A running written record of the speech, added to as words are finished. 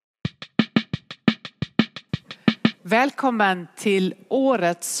Välkommen till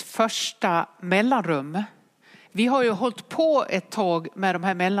årets första mellanrum. Vi har ju hållit på ett tag med de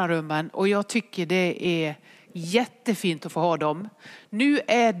här mellanrummen och jag tycker det är jättefint att få ha dem. Nu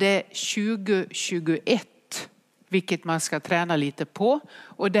är det 2021, vilket man ska träna lite på.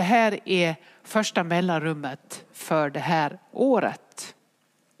 Och det här är första mellanrummet för det här året.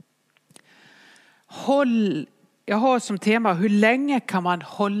 Jag har som tema: hur länge kan man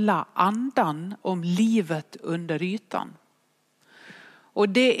hålla andan om livet under ytan? Och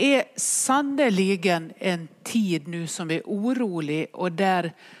det är sannoliken en tid nu som är orolig och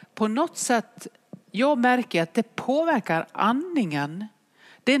där på något sätt jag märker att det påverkar andningen.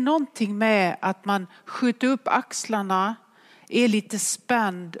 Det är någonting med att man skjuter upp axlarna, är lite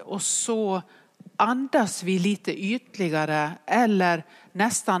spänd och så andas vi lite ytligare eller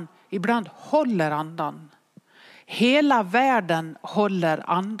nästan ibland håller andan. Hela världen håller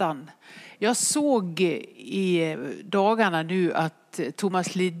andan. Jag såg i dagarna nu att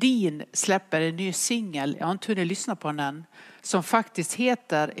Thomas Ledin släpper en ny singel. Jag har inte hunnit lyssna på den än. Som faktiskt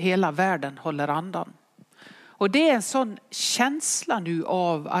heter Hela världen håller andan. Och det är en sån känsla nu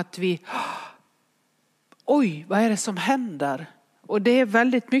av att vi... Oj, vad är det som händer? Och det är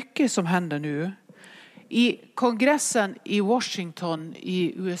väldigt mycket som händer nu. I kongressen i Washington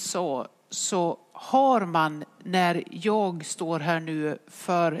i USA så har man, när jag står här nu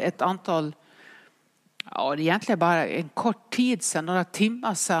för ett antal, det är egentligen bara en kort tid sedan, några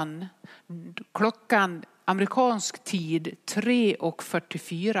timmar sedan, klockan amerikansk tid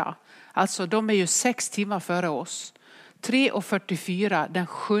 3:44. Alltså de är ju 6 timmar före oss. 3:44 den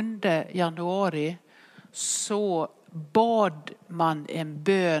 7 januari så bad man en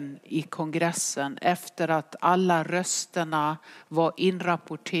bön i kongressen efter att alla rösterna var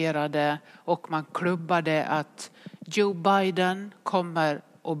inrapporterade och man klubbade att Joe Biden kommer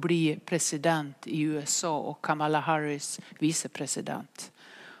att bli president i USA och Kamala Harris vicepresident.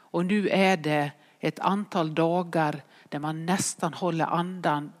 Och nu är det ett antal dagar där man nästan håller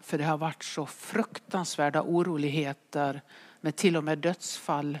andan för det har varit så fruktansvärda oroligheter med till och med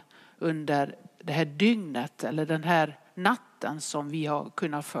dödsfall under det här dygnet eller den här natten som vi har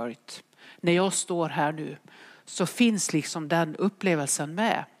kunnat följt. När jag står här nu så finns liksom den upplevelsen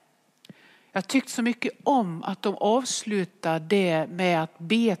med. Jag tyckte så mycket om att de avslutar det med att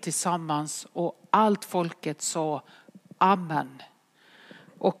be tillsammans och allt folket sa amen.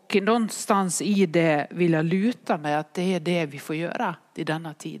 Och någonstans i det vill jag luta med att det är det vi får göra i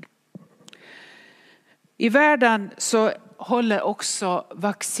denna tid. I världen så håller också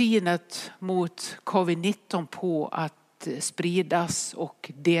vaccinet mot covid-19 på att spridas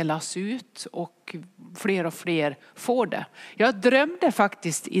och delas ut och fler får det. Jag drömde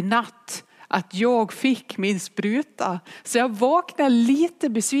faktiskt i natt att jag fick min spruta. Så jag vaknade lite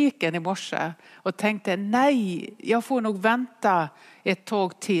besviken i morse och tänkte nej, jag får nog vänta ett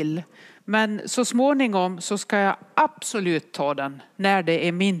tag till. Men så småningom så ska jag absolut ta den när det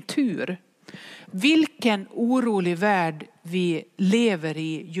är min tur. Vilken orolig värld vi lever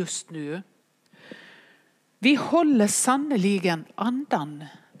i just nu. Vi håller sannoliken andan.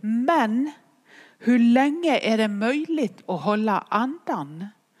 Men hur länge är det möjligt att hålla andan?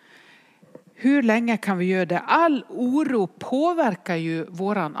 Hur länge kan vi göra det? All oro påverkar ju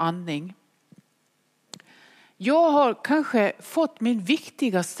våran andning. Jag har kanske fått min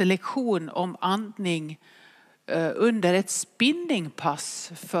viktigaste lektion om andning under ett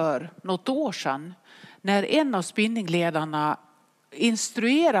spinningpass för något år sedan. När en av spinningledarna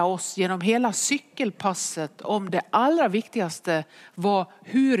instruerade oss genom hela cykelpasset om det allra viktigaste var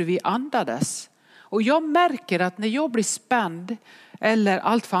hur vi andades. Och jag märker att när jag blir spänd eller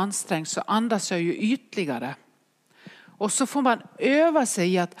allt för ansträngd så andas jag ju ytligare. Och så får man öva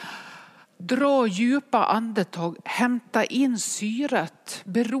sig i att dra djupa andetag, hämta in syret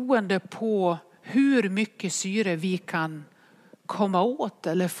beroende på hur mycket syre vi kan komma åt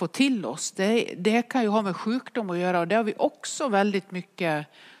eller få till oss. Det kan ju ha med sjukdom att göra och det har vi också väldigt mycket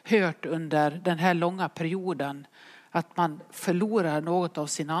hört under den här långa perioden. Att man förlorar något av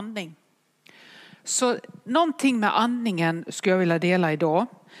sin andning. Så någonting med andningen skulle jag vilja dela idag.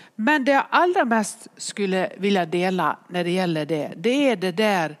 Men det jag allra mest skulle vilja dela när det gäller det är det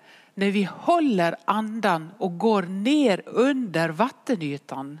där när vi håller andan och går ner under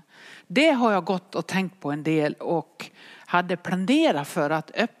vattenytan. Det har jag gått och tänkt på en del och hade planerat för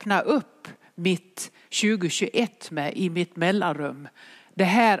att öppna upp mitt 2021 med i mitt mellanrum. Det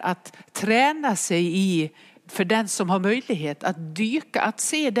här att träna sig i, för den som har möjlighet att dyka, att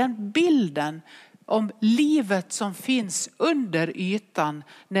se den bilden om livet som finns under ytan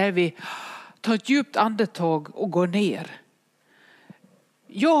när vi tar ett djupt andetag och går ner.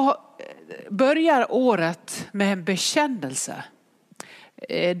 Jag börjar året med en bekännelse.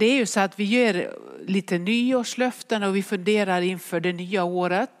 Det är ju så att vi gör lite nyårslöften och vi funderar inför det nya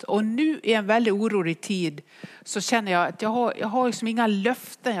året. Och nu är en väldigt orolig tid så känner jag att jag har liksom inga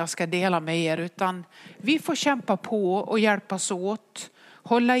löften jag ska dela med er. Utan vi får kämpa på och hjälpas åt,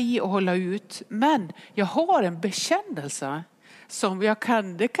 hålla i och hålla ut. Men jag har en bekännelse som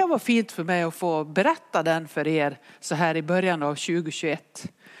det kan vara fint för mig att få berätta den för er så här i början av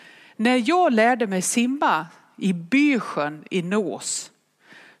 2021. När jag lärde mig simma i Bysjön i Nås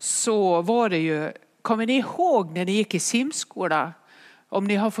så var det ju, kommer ni ihåg när ni gick i simskola? Om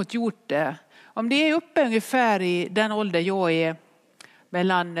ni har fått gjort det. Om ni är uppe ungefär i den ålder jag är,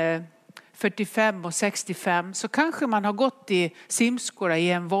 mellan 45 och 65, så kanske man har gått i simskola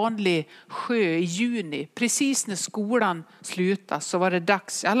i en vanlig sjö i juni. Precis när skolan slutas så var det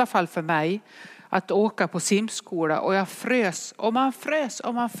dags, i alla fall för mig, att åka på simskola. Och jag frös och man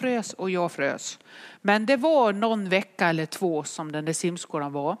frös och jag frös. Men det var någon vecka eller 2 som den där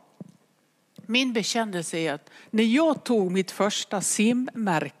simskolan var. Min bekännelse är att när jag tog mitt första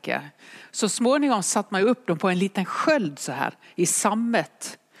simmärke så småningom satt man upp dem på en liten sköld så här i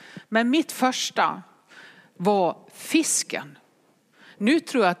sammet. Men mitt första var fisken. Nu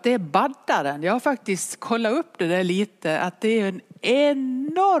tror jag att det är baddaren. Jag har faktiskt kollat upp det där lite. Att det är en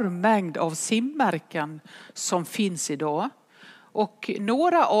enorm mängd av simmärken som finns idag. Och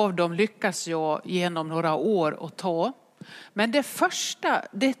några av dem lyckas jag genom några år att ta. Men det första,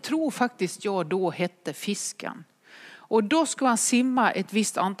 det tror faktiskt jag då hette fisken. Och då ska man simma ett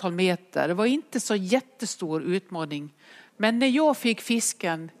visst antal meter. Det var inte så jättestor utmaning. Men när jag fick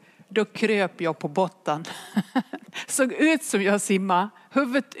fisken, då kröp jag på botten. Såg ut som jag simmade,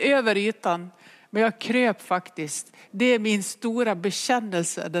 huvudet över ytan. Men jag kröp faktiskt. Det är min stora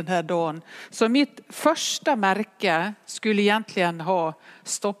bekännelse den här dagen. Så mitt första märke skulle egentligen ha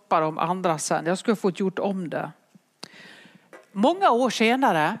stoppat de andra sen. Jag skulle ha fått gjort om det. Många år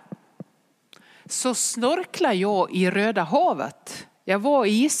senare så snorklade jag i Röda havet. Jag var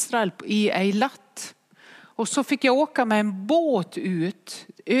i Israel i Eilat. Och så fick jag åka med en båt ut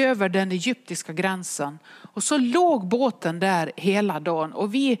över den egyptiska gränsen. Och så låg båten där hela dagen.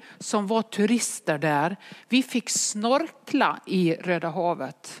 Och vi som var turister där, vi fick snorkla i Röda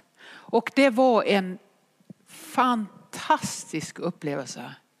havet. Och det var en fantastisk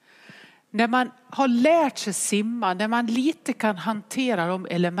upplevelse. När man har lärt sig simma, när man lite kan hantera de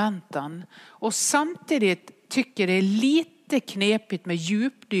elementen. Och samtidigt tycker det är lite knepigt med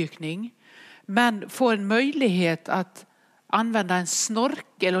djupdykning. Men får en möjlighet att använda en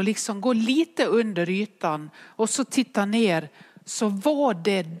snorkel och liksom gå lite under ytan och så titta ner, så var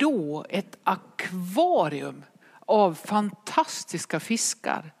det då ett akvarium av fantastiska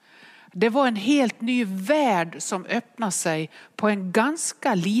fiskar. Det var en helt ny värld som öppnade sig på en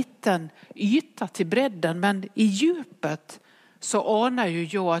ganska liten yta till bredden, men i djupet så anar ju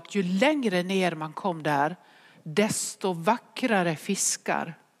jag att ju längre ner man kom där, desto vackrare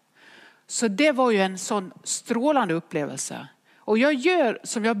fiskar. Så det var ju en sån strålande upplevelse. Och jag gör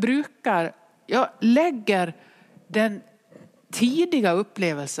som jag brukar. Jag lägger den tidiga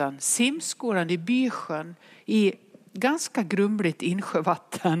upplevelsen, simskolan i Bysjön, i ganska grumligt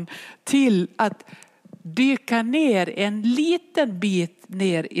insjövatten, till att dyka ner en liten bit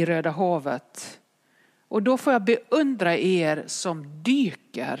ner i Röda havet. Och då får jag beundra er som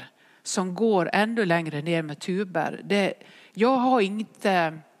dyker, som går ännu längre ner med tuber. Jag har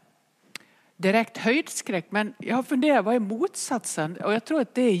inte direkt höjdskräck, men jag funderar, vad är motsatsen? Och jag tror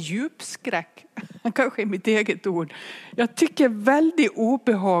att det är djupskräck. Kanske är mitt eget ord. Jag tycker väldigt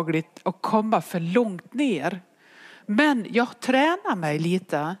obehagligt att komma för långt ner. Men jag tränar mig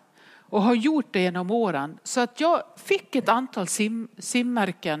lite och har gjort det genom åren. Så att jag fick ett antal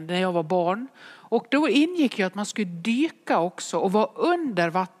simmärken när jag var barn. Och då ingick ju att man skulle dyka också och vara under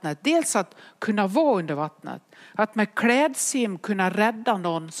vattnet. Dels att kunna vara under vattnet. Att med klädsim kunna rädda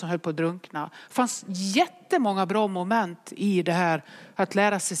någon som höll på att drunkna. Det fanns jättemånga bra moment i det här att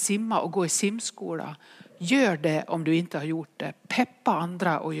lära sig simma och gå i simskola. Gör det om du inte har gjort det. Peppa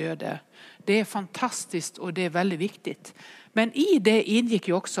andra och gör det. Det är fantastiskt och det är väldigt viktigt. Men i det ingick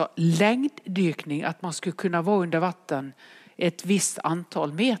ju också längddykning. Att man skulle kunna vara under vatten ett visst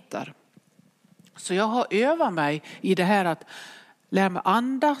antal meter. Så jag har övat mig i det här att lära mig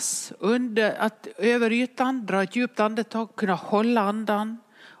andas över ytan, dra ett djupt andetag, kunna hålla andan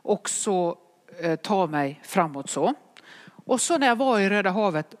och så ta mig framåt så. Och så när jag var i Röda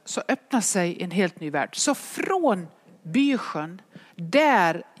havet så öppnade sig en helt ny värld. Så från Bysjön,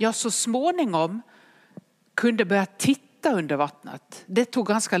 där jag så småningom kunde börja titta titta under vattnet. Det tog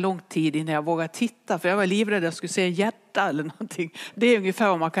ganska lång tid innan jag vågade titta. För jag var livrädd att jag skulle se en gädda eller någonting. Det är ungefär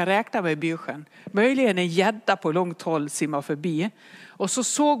vad man kan räkna med i Bysjön. Möjligen en gädda på långt håll simmar förbi. Och så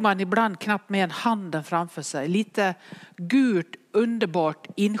såg man ibland knappt med en handen framför sig. Lite gult, underbart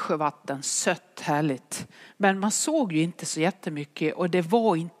insjövatten. Sött, härligt. Men man såg ju inte så jättemycket. Och det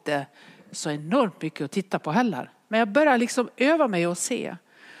var inte så enormt mycket att titta på heller. Men jag började liksom öva mig att se.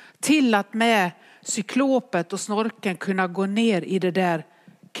 Till att med cyklopet och snorkeln kunna gå ner i det där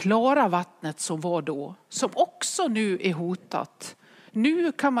klara vattnet som var då. Som också nu är hotat.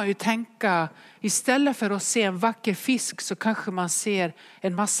 Nu kan man ju tänka, istället för att se en vacker fisk så kanske man ser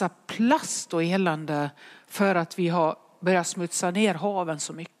en massa plast och elände för att vi har börjat smutsa ner haven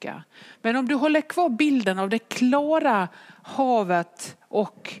så mycket. Men om du håller kvar bilden av det klara havet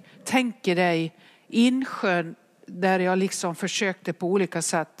och tänker dig insjön där jag liksom försökte på olika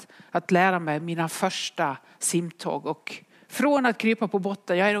sätt att lära mig mina första simtåg. Och från att krypa på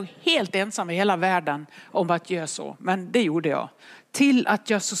botten, jag är nog helt ensam i hela världen om att göra så. Men det gjorde jag. Till att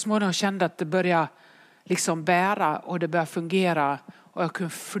jag så småningom kände att det började liksom bära och det började fungera. Och jag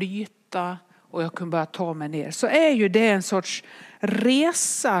kunde flyta och jag kunde börja ta mig ner. Så är ju det en sorts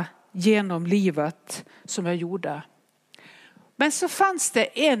resa genom livet som jag gjorde. Men så fanns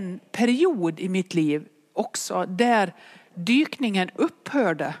det en period i mitt liv också där dykningen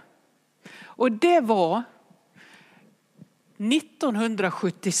upphörde. Och det var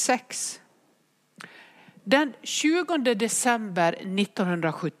 1976. Den 20 december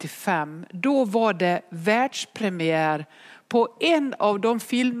 1975, då var det världspremiär på en av de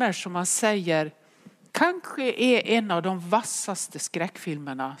filmer som man säger kanske är en av de vassaste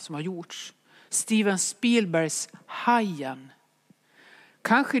skräckfilmerna som har gjorts. Steven Spielbergs Hajen.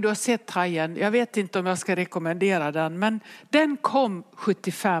 Kanske du har sett Hajen, jag vet inte om jag ska rekommendera den, men den kom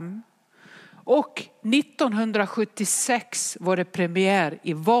 75. Och 1976 var det premiär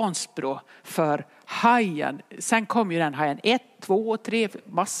i Vansbro för Hajen. Sen kom ju den Hajen 1, 2, 3,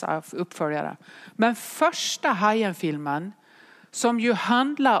 massa uppföljare. Men första Hajen-filmen som ju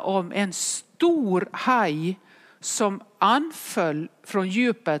handlar om en stor haj som anföll från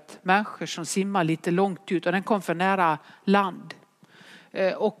djupet människor som simmar lite långt ut och den kom för nära land.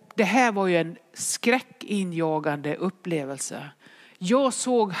 Och det här var ju en skräckinjagande upplevelse. Jag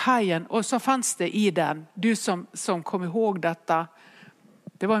såg hajen och så fanns det i den, du som kom ihåg detta,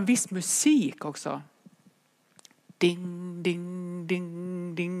 det var en viss musik också. Ding, ding,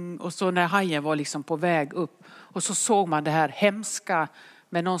 ding, ding. Och så när hajen var liksom på väg upp. Och så såg man det här hemska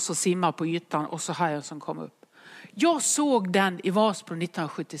med någon som simmar på ytan och så hajen som kom upp. Jag såg den i Vansbro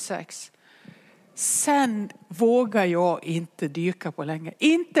 1976. Sen vågar jag inte dyka på länge.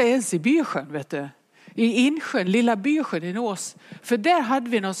 Inte ens i Bysjön, vet du. I insjön, lilla Bysjön i Nås. För där hade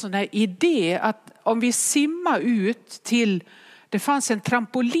vi någon sån här idé att om vi simmar ut till, det fanns en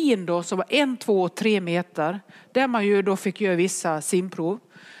trampolin då som var 1, 2 och 3 meter. Där man ju då fick göra vissa simprov.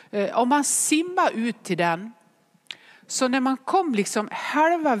 Om man simmar ut till den, så när man kom liksom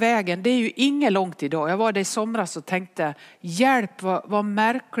halva vägen, det är ju inget långt idag. Jag var där i somras och tänkte, hjälp vad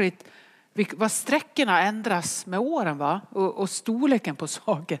märkligt. Vad sträckorna ändras med åren, va? Och storleken på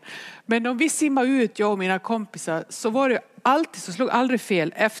saker. Men om vi simmar ut, jag och mina kompisar, så var det alltid, så slog aldrig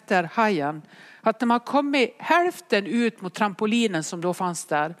fel efter hajen. Att när man kom med hälften ut mot trampolinen som då fanns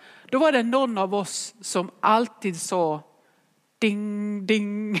där, då var det någon av oss som alltid sa ding,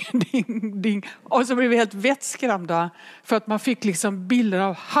 ding, ding, ding. Och så blev vi helt vettskrämda för att man fick liksom bilden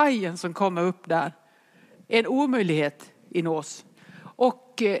av hajen som kommer upp där. En omöjlighet i Nås.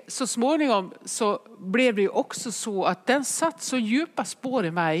 Och så småningom så blev det ju också så att den satt så djupa spår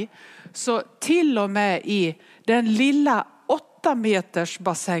i mig. Så till och med i den lilla 8 meters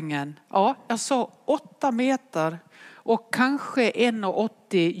bassängen. Ja, jag sa 8 meter. Och kanske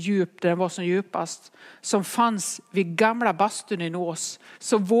 1,80 djup, den var som djupast. Som fanns vid gamla bastun i Nås.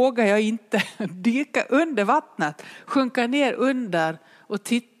 Så vågar jag inte dyka under vattnet. Sjunka ner under och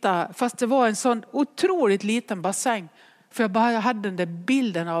titta. Fast det var en sån otroligt liten bassäng. För jag bara hade den där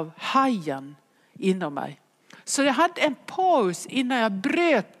bilden av hajen inom mig. Så jag hade en paus innan jag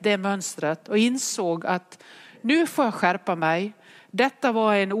bröt det mönstret och insåg att nu får jag skärpa mig. Detta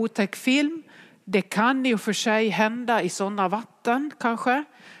var en otäck film. Det kan ju för sig hända i sådana vatten kanske.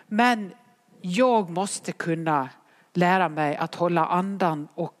 Men jag måste kunna lära mig att hålla andan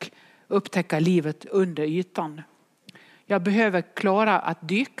och upptäcka livet under ytan. Jag behöver klara att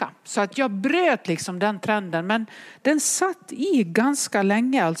dyka. Så att jag bröt liksom den trenden. Men den satt i ganska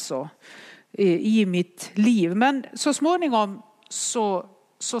länge alltså. I mitt liv. Men så småningom så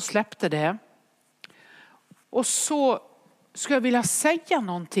släppte det. Och så ska jag vilja säga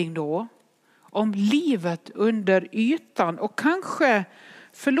någonting då. om livet under ytan. Och kanske,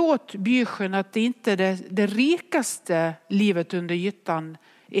 förlåt Bysjön, att det inte är det rikaste livet under ytan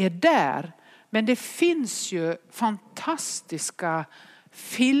är där. Men det finns ju fantastiska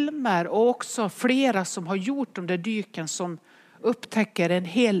filmer och också flera som har gjort de där dyken som upptäcker en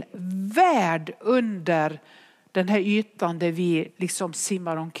hel värld under den här ytan där vi liksom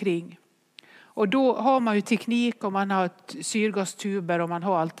simmar omkring. Och då har man ju teknik och man har syrgastuber och man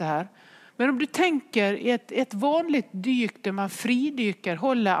har allt det här. Men om du tänker ett vanligt dyk där man fridyker,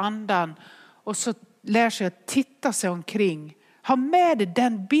 håller andan och så lär sig att titta sig omkring. Ha med dig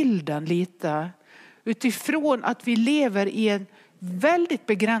den bilden lite utifrån att vi lever i en väldigt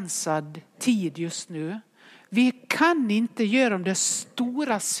begränsad tid just nu. Vi kan inte göra de där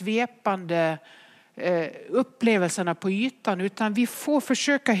stora svepande upplevelserna på ytan, utan vi får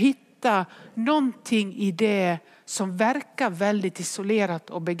försöka hitta någonting i det som verkar väldigt isolerat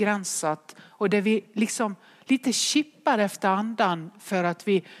och begränsat och där vi liksom lite kippar efter andan för att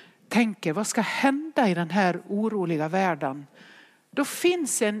vi tänker vad ska hända i den här oroliga världen. Då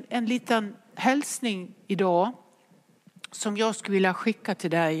finns en liten hälsning idag som jag skulle vilja skicka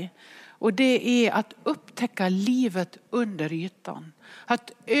till dig. Och det är att upptäcka livet under ytan.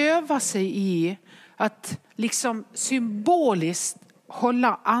 Att öva sig i att liksom symboliskt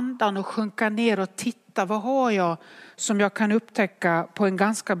hålla andan och sjunka ner och titta. Vad har jag som jag kan upptäcka på en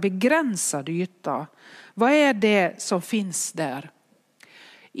ganska begränsad yta? Vad är det som finns där?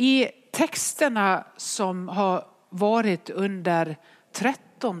 I texterna som har varit under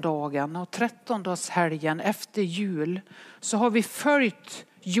 13-dagen och 13-dagshelgen efter jul så har vi följt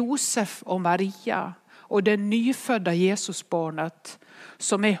Josef och Maria och det nyfödda Jesusbarnet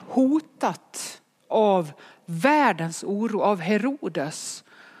som är hotat av världens oro, av Herodes.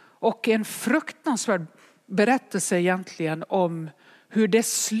 Och en fruktansvärd berättelse egentligen om hur det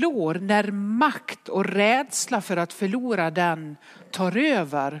slår när makt och rädsla för att förlora den tar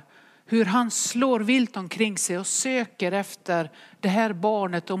över. Hur han slår vilt omkring sig och söker efter det här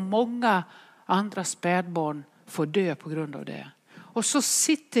barnet och många andra spädbarn får dö på grund av det. Och så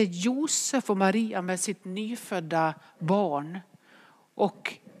sitter Josef och Maria med sitt nyfödda barn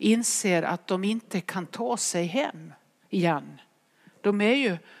och inser att de inte kan ta sig hem igen. De är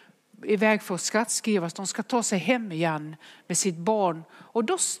ju iväg för att skattskrivas, de ska ta sig hem igen med sitt barn. Och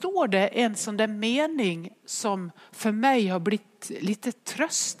då står det en sån där mening som för mig har blivit lite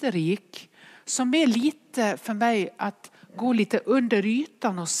trösterik. Som är lite för mig att gå lite under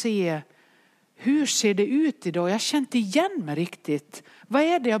ytan och se hur ser det ut idag. Jag känner inte igen mig riktigt. Vad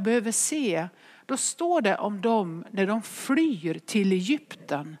är det jag behöver se? Då står det om dem när de flyr till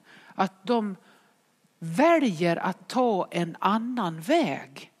Egypten. Att de väljer att ta en annan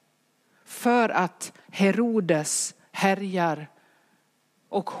väg. För att Herodes härjar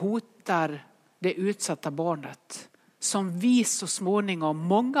och hotar det utsatta barnet. Som vi så småningom,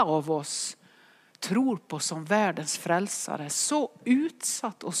 många av oss, tror på som världens frälsare. Så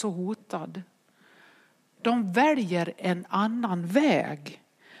utsatt och så hotad. De väljer en annan väg.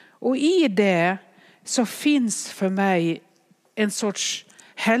 Och i det så finns för mig en sorts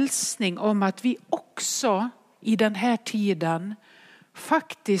hälsning om att vi också i den här tiden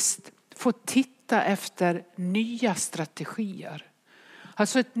faktiskt får titta efter nya strategier.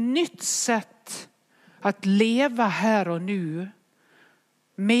 Alltså ett nytt sätt att leva här och nu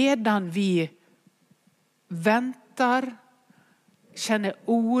medan vi väntar, känner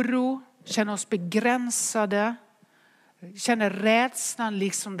oro, känner oss begränsade, känner rädslan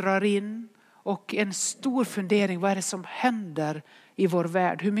liksom drar in och en stor fundering, vad är det som händer i vår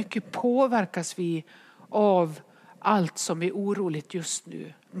värld? Hur mycket påverkas vi av allt som är oroligt just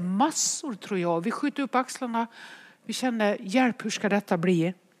nu? Massor tror jag. Vi skjuter upp axlarna. Vi känner hjälp, hur ska detta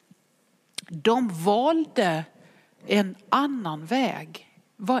bli? De valde en annan väg.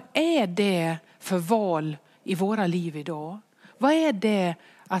 Vad är det för val i våra liv idag? Vad är det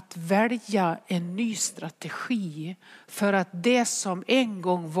att välja en ny strategi för att det som en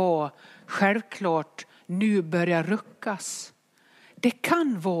gång var självklart nu börjar ruckas? Det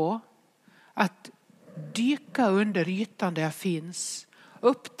kan vara att dyka under ytan där jag finns.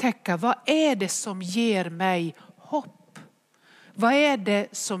 Upptäcka vad är det som ger mig hopp? Vad är det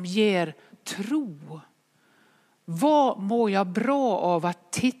som ger tro? Vad mår jag bra av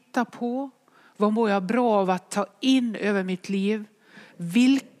att titta på? Vad mår jag bra av att ta in över mitt liv?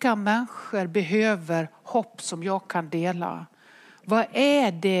 Vilka människor behöver hopp som jag kan dela? Vad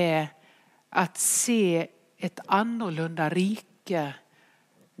är det att se ett annorlunda rike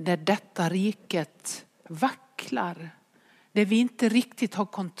när detta riket vacklar? När vi inte riktigt har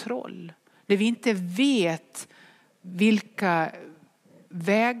kontroll. När vi inte vet vilka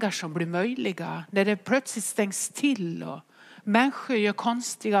vägar som blir möjliga. När det plötsligt stängs till och människor gör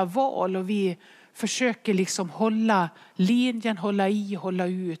konstiga val och vi försöker liksom hålla linjen, hålla i, hålla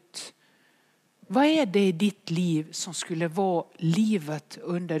ut. Vad är det i ditt liv som skulle vara livet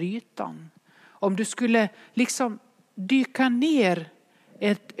under ytan? Om du skulle liksom dyka ner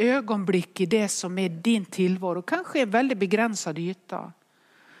ett ögonblick i det som är din tillvaro, kanske en väldigt begränsad yta.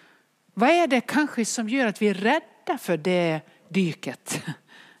 Vad är det kanske som gör att vi är rädda för det dyket?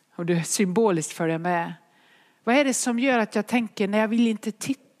 Och du symboliskt följer med. Vad är det som gör att jag tänker, nej, jag vill inte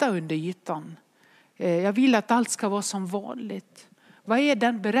titta under ytan. Jag vill att allt ska vara som vanligt. Vad är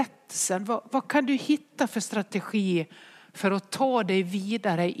den berättelsen? Vad kan du hitta för strategi för att ta dig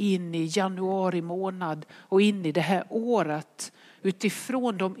vidare in i januari månad och in i det här året?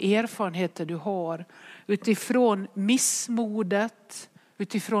 Utifrån de erfarenheter du har. Utifrån missmodet.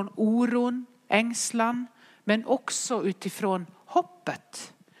 Utifrån oron, ängslan. Men också utifrån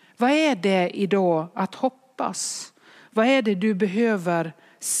hoppet. Vad är det idag att hoppas? Vad är det du behöver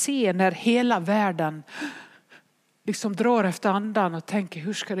se när hela världen liksom drar efter andan och tänker,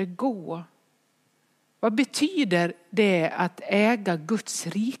 hur ska det gå? Vad betyder det att äga Guds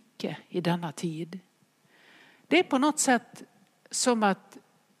rike i denna tid? Det är på något sätt som att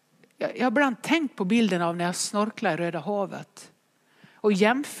jag har ibland tänkt på bilden av när jag snorklar i Röda havet. Och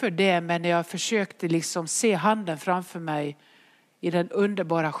jämför det med när jag försökte liksom se handen framför mig i den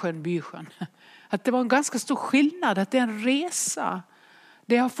underbara sjön Bysjön. Att det var en ganska stor skillnad, att det är en resa.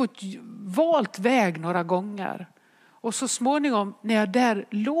 Det har fått valt väg några gånger. Och så småningom när jag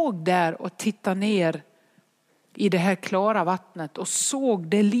låg där och tittade ner i det här klara vattnet och såg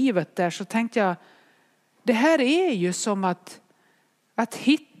det livet där, så tänkte jag, det här är ju som att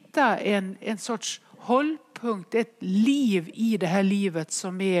hitta en sorts hållpunkt, ett liv i det här livet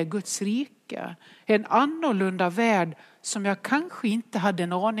som är Guds rike. En annorlunda värld som jag kanske inte hade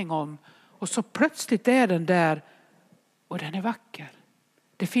en aning om. Och så plötsligt är den där och den är vacker.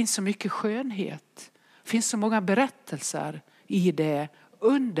 Det finns så mycket skönhet. Det finns så många berättelser i det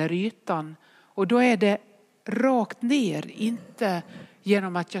under ytan. Och då är det rakt ner, inte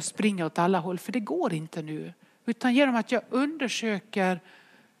genom att jag springer åt alla håll, för det går inte nu. Utan genom att jag undersöker,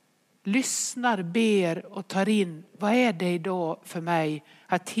 lyssnar, ber och tar in, vad är det idag för mig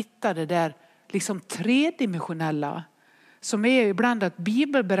att hitta det där liksom tredimensionella. Som är ibland att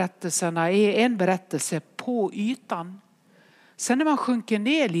bibelberättelserna är en berättelse på ytan. Sen när man sjunker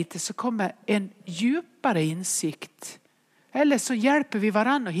ner lite så kommer en djupare insikt. Eller så hjälper vi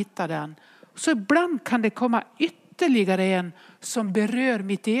varandra att hitta den. Så ibland kan det komma ytterligare en som berör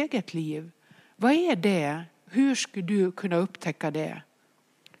mitt eget liv. Vad är det? Hur skulle du kunna upptäcka det?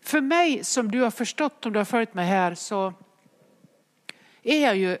 För mig, som du har förstått om du har följt mig här, så är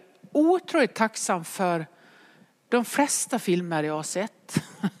jag ju otroligt tacksam för de flesta filmer jag har sett.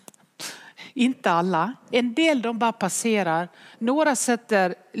 Inte alla. En del de bara passerar. Några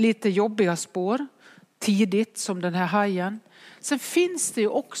sätter lite jobbiga spår tidigt, som den här hajen. Sen finns det ju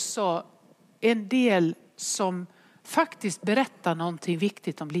också en del som faktiskt berättar någonting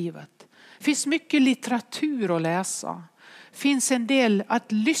viktigt om livet. Det finns mycket litteratur att läsa. Det finns en del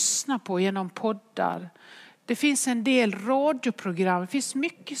att lyssna på genom poddar. Det finns en del radioprogram. Det finns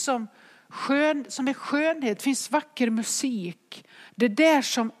mycket som är skönhet. Det finns vacker musik. Det där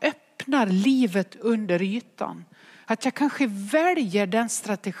som öppnar livet under ytan. Att jag kanske väljer den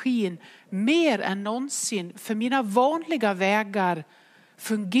strategin mer än någonsin. För mina vanliga vägar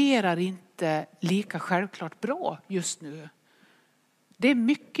fungerar inte lika självklart bra just nu. Det är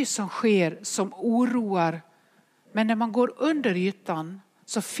mycket som sker som oroar. Men när man går under ytan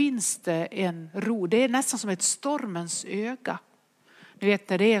så finns det en ro. Det är nästan som ett stormens öga. Ni vet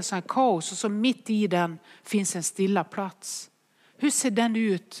när det är en sån här kaos och så mitt i den finns en stilla plats. Hur ser den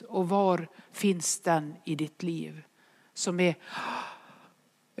ut och var finns den i ditt liv? Som är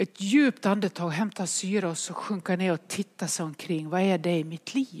ett djupt andetag, hämta syre och så sjunka ner och titta sig omkring. Vad är det i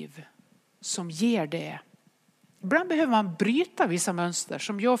mitt liv som ger det? Ibland behöver man bryta vissa mönster,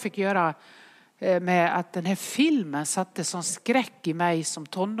 som jag fick göra med att den här filmen satte sån skräck i mig som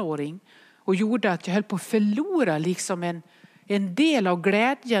tonåring och gjorde att jag höll på att förlora liksom en del av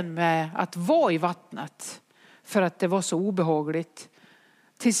glädjen med att vara i vattnet för att det var så obehagligt.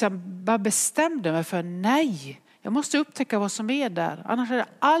 Tills jag bara bestämde mig för nej, jag måste upptäcka vad som är där. Annars hade jag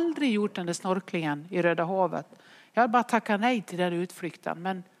aldrig gjort den där snorklingen i Röda havet. Jag hade bara tackat nej till den utflykten,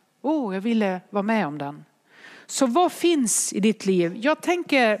 men jag ville vara med om den. Så vad finns i ditt liv? Jag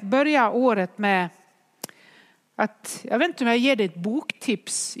tänker börja året med att, jag vet inte om jag ger dig ett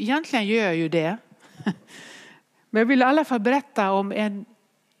boktips. Egentligen gör jag ju det. Men jag vill i alla fall berätta om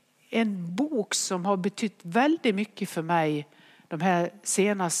en bok som har betytt väldigt mycket för mig de här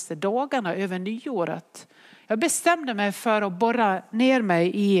senaste dagarna över nyåret. Jag bestämde mig för att borra ner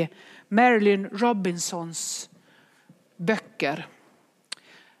mig i Marilynne Robinsons böcker.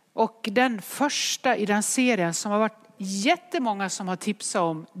 Och den första i den serien som har varit jättemånga som har tipsat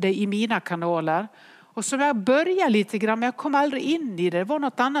om det i mina kanaler. Och så jag började lite grann, men jag kom aldrig in i det. Det var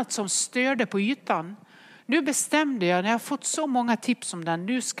något annat som störde på ytan. Nu bestämde jag, när jag fått så många tips om den,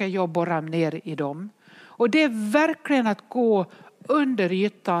 nu ska jag borra ner i dem. Och det är verkligen att gå under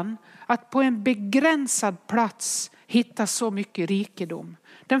ytan. Att på en begränsad plats hitta så mycket rikedom.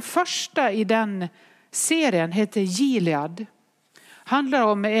 Den första i den serien heter Gilead. Handlar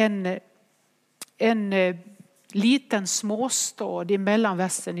om en liten småstad i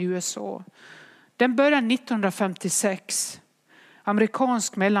mellanvästern i USA. Den började 1956.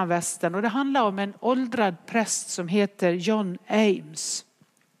 Amerikansk mellanvästern. Och det handlar om en åldrad präst som heter John Ames.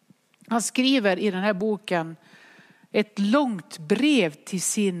 Han skriver i den här boken ett långt brev till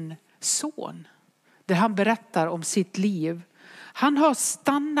sin son. Där han berättar om sitt liv. Han har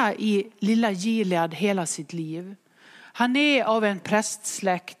stannat i lilla Gilead hela sitt liv. Han är av en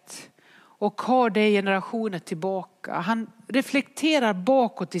prästsläkt och har det generationer tillbaka. Han reflekterar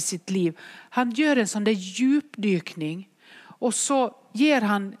bakåt i sitt liv. Han gör en sån där djupdykning. Och så ger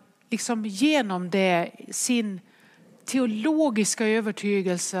han liksom genom det sin teologiska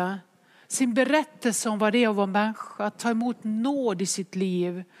övertygelse. Sin berättelse om vad det är att vara människa. Att ta emot nåd i sitt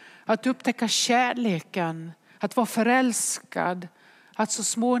liv. Att upptäcka kärleken. Att vara förälskad. Att så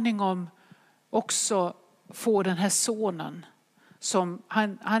småningom också få den här sonen. Som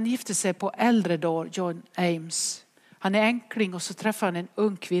han gifte sig på äldre dagar, John Ames. Han är enkling och så träffar han en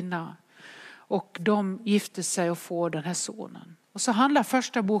ung kvinna. Och de gifter sig och får den här sonen. Och så handlar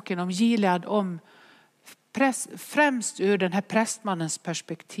första boken om Gilead om främst ur den här prästmannens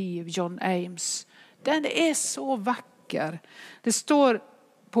perspektiv, John Ames. Den är så vacker. Det står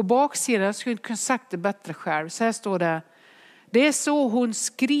på baksidan, jag skulle inte kunna sagt det bättre själv. Så här står det. Det är så hon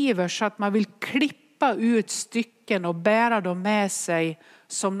skriver så att man vill klippa ut stycken och bära dem med sig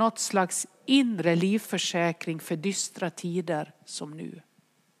som något slags inre livförsäkring för dystra tider som nu.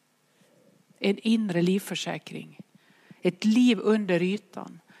 En inre livförsäkring. Ett liv under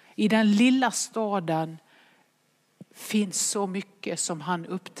ytan. I den lilla staden finns så mycket som han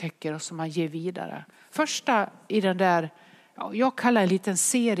upptäcker och som han ger vidare. Första i den där, jag kallar en liten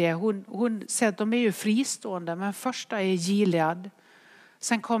serie. Hon säger att de är ju fristående, men första är Gilead.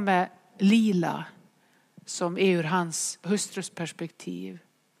 Sen kommer Lila som är ur hans hustrus perspektiv.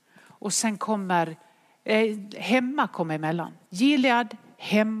 Och sen kommer Hemma kommer emellan. Gilead,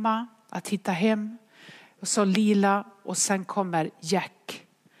 Hemma, att hitta hem. Och så Lila och sen kommer Jack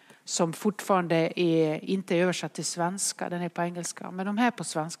som fortfarande är inte översatt till svenska. Den är på engelska, men de här på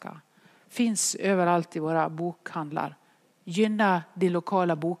svenska finns överallt i våra bokhandlar. Gynna din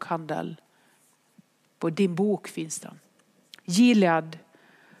lokala bokhandel. På din bok finns den. Gilead,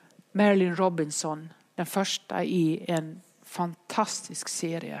 Marilynne Robinson, den första i en fantastisk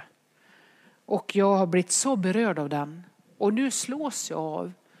serie. Och jag har blivit så berörd av den. Och nu slås jag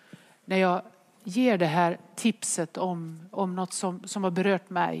av när jag ger det här tipset om något som har berört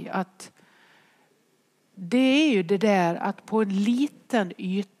mig. Att det är ju det där att på en liten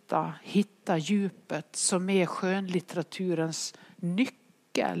yta hitta djupet som är skönlitteraturens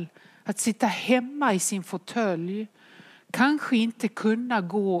nyckel. Att sitta hemma i sin fåtölj. Kanske inte kunna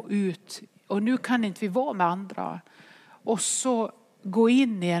gå ut. Och nu kan inte vi vara med andra. Och så gå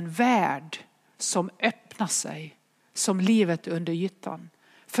in i en värld som öppnar sig. Som livet under ytan.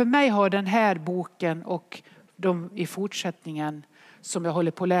 För mig har den här boken och de i fortsättningen som jag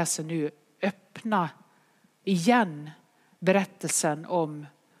håller på att läsa nu öppna igen berättelsen om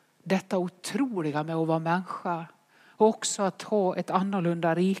detta otroliga med att vara människa. Och också att ha ett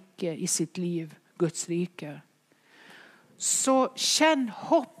annorlunda rike i sitt liv, Guds rike. Så känn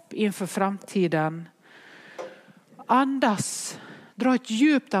hopp inför framtiden. Andas, dra ett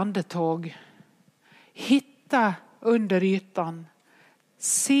djupt andetag. Hitta under ytan.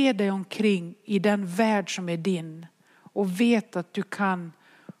 Se dig omkring i den värld som är din. Och vet att du kan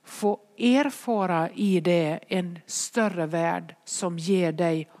få erfara i det en större värld som ger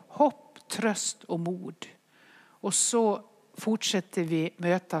dig hopp, tröst och mod. Och så fortsätter vi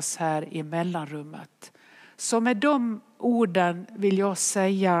mötas här i mellanrummet. Så med de orden vill jag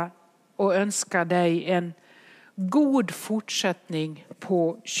säga och önska dig en god fortsättning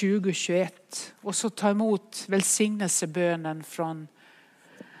på 2021. Och så ta emot välsignelsebönen från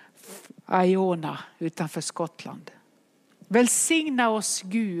Iona utanför Skottland. Välsigna oss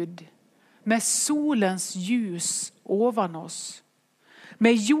Gud med solens ljus ovan oss.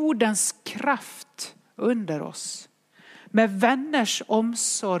 Med jordens kraft under oss. med vänners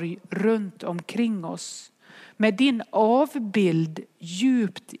omsorg runt omkring oss, med din avbild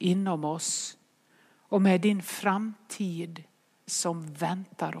djupt inom oss och med din framtid som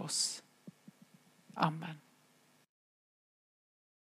väntar oss. Amen.